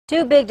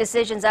Two big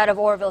decisions out of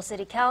Oroville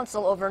City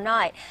Council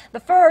overnight. The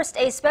first,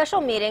 a special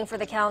meeting for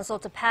the council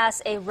to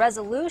pass a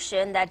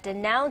resolution that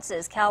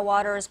denounces Cal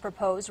Water's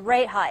proposed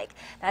rate hike.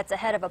 That's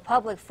ahead of a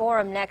public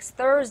forum next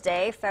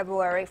Thursday,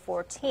 February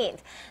 14th.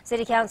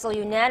 City Council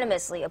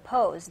unanimously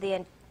opposed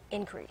the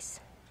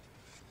increase.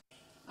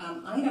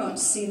 I don't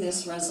see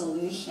this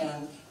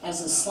resolution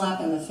as a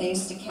slap in the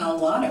face to Cal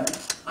Water.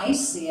 I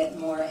see it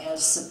more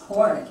as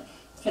support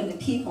for the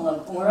people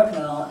of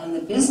Oroville and the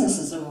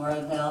businesses of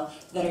Oroville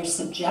that are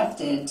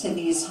subjected to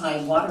these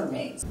high water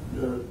rates.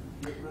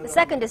 The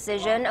second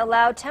decision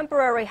allowed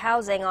temporary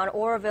housing on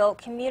Oroville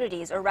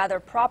communities, or rather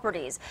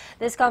properties.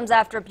 This comes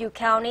after Butte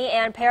County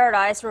and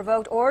Paradise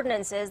revoked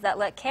ordinances that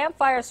let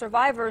campfire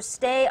survivors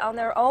stay on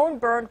their own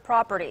burned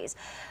properties.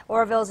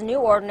 Oroville's new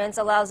ordinance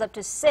allows up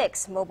to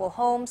 6 mobile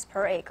homes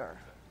per acre.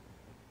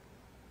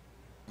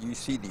 You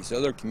see these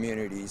other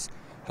communities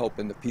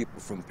helping the people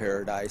from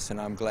Paradise, and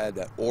I'm glad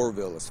that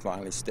Oroville is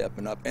finally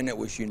stepping up, and it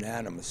was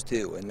unanimous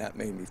too, and that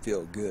made me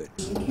feel good.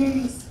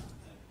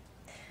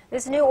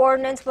 This new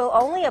ordinance will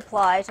only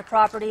apply to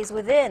properties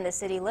within the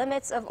city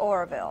limits of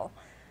Oroville.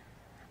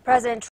 President